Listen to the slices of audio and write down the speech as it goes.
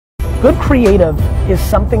Good creative is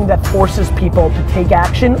something that forces people to take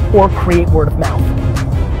action or create word of mouth.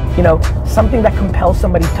 You know, something that compels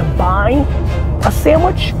somebody to buy a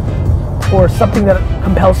sandwich, or something that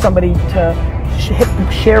compels somebody to hit the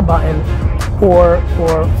share button or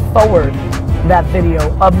forward that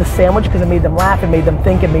video of the sandwich because it made them laugh, it made them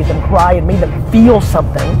think, it made them cry, it made them feel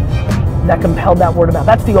something that compelled that word of mouth.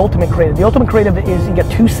 That's the ultimate creative. The ultimate creative is you get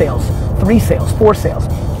 2 sales, 3 sales, 4 sales.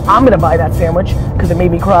 I'm gonna buy that sandwich because it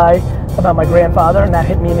made me cry about my grandfather and that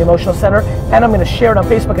hit me in the emotional center, and I'm gonna share it on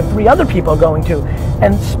Facebook and 3 other people are going to.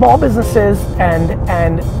 And small businesses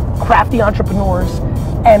and crafty entrepreneurs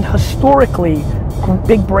and historically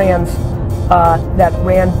big brands that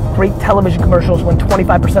ran great television commercials when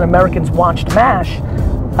 25% of Americans watched MASH,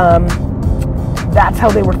 that's how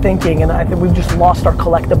they were thinking, and I think we've just lost our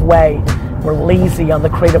collective way. We're lazy on the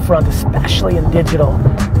creative front, especially in digital,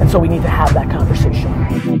 and so we need to have that conversation.